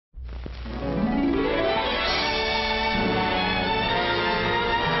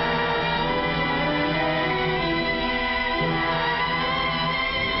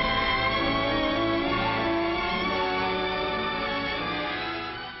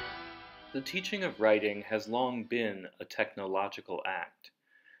The teaching of writing has long been a technological act.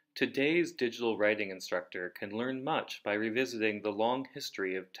 Today's digital writing instructor can learn much by revisiting the long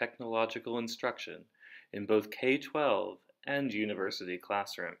history of technological instruction in both K-12 and university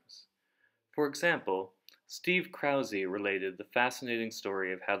classrooms. For example, Steve Krause related the fascinating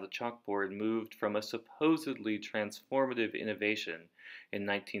story of how the chalkboard moved from a supposedly transformative innovation in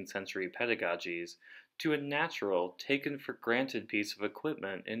 19th century pedagogies to a natural, taken-for-granted piece of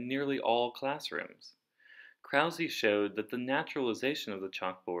equipment in nearly all classrooms. Krause showed that the naturalization of the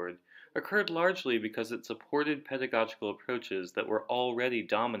chalkboard occurred largely because it supported pedagogical approaches that were already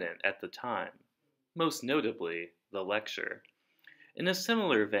dominant at the time, most notably the lecture. In a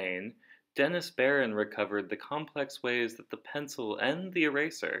similar vein, Dennis Barron recovered the complex ways that the pencil and the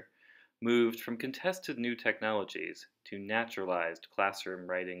eraser moved from contested new technologies to naturalized classroom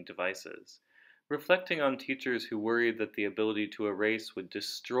writing devices, reflecting on teachers who worried that the ability to erase would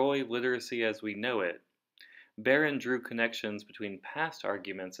destroy literacy as we know it. Barron drew connections between past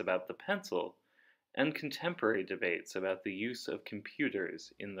arguments about the pencil and contemporary debates about the use of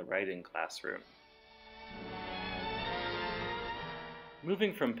computers in the writing classroom.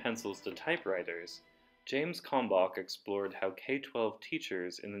 Moving from pencils to typewriters, James Kalmbach explored how K-12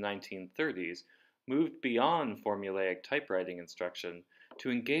 teachers in the 1930s moved beyond formulaic typewriting instruction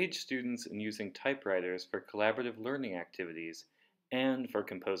to engage students in using typewriters for collaborative learning activities and for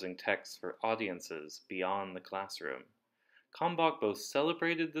composing texts for audiences beyond the classroom. Kalmbach both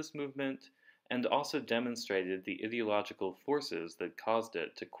celebrated this movement and also demonstrated the ideological forces that caused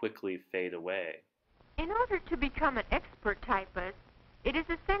it to quickly fade away. In order to become an expert typist, it is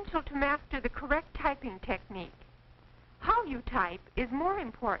essential to master the correct typing technique. How you type is more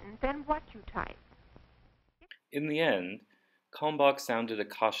important than what you type. In the end, Kalmbach sounded a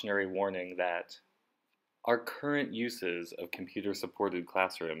cautionary warning that our current uses of computer-supported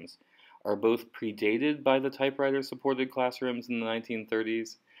classrooms are both predated by the typewriter-supported classrooms in the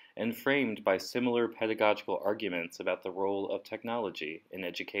 1930s and framed by similar pedagogical arguments about the role of technology in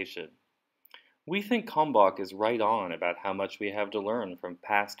education. We think Kalmbach is right on about how much we have to learn from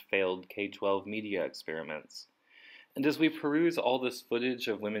past failed K-12 media experiments. And as we peruse all this footage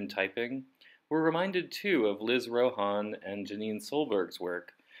of women typing, we're reminded too of Liz Rohan and Janine Solberg's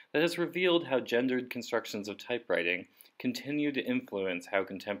work that has revealed how gendered constructions of typewriting continue to influence how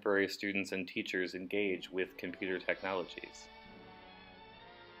contemporary students and teachers engage with computer technologies.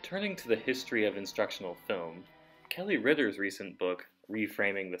 Turning to the history of instructional film, Kelly Ritter's recent book,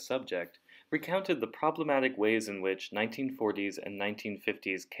 Reframing the Subject, recounted the problematic ways in which 1940s and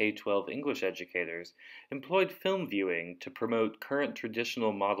 1950s K-12 English educators employed film viewing to promote current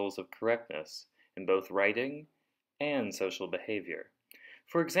traditional models of correctness in both writing and social behavior.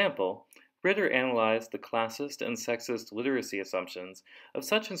 For example, Ritter analyzed the classist and sexist literacy assumptions of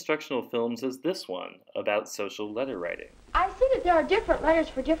such instructional films as this one about social letter writing. I see that there are different letters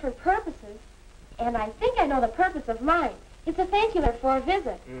for different purposes, and I think I know the purpose of mine. It's a thank you letter for a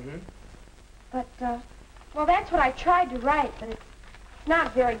visit. But, well, that's what I tried to write, but it's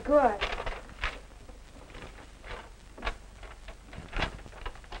not very good.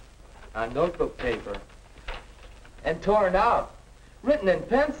 On notebook paper. And torn out. Written in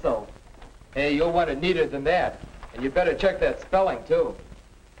pencil. Hey, you'll want it neater than that. And you better check that spelling, too.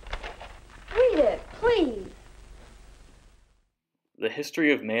 Read it, please. The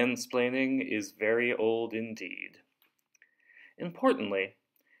history of mansplaining is very old indeed. Importantly,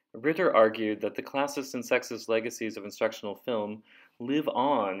 Ritter argued that the classist and sexist legacies of instructional film live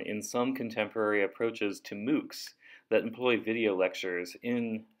on in some contemporary approaches to MOOCs that employ video lectures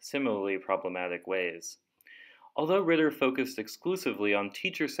in similarly problematic ways. Although Ritter focused exclusively on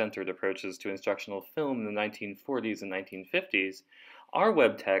teacher-centered approaches to instructional film in the 1940s and 1950s, our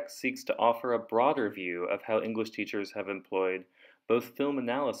web text seeks to offer a broader view of how English teachers have employed both film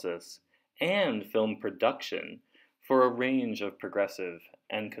analysis and film production for a range of progressive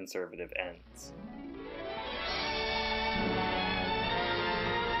and conservative ends.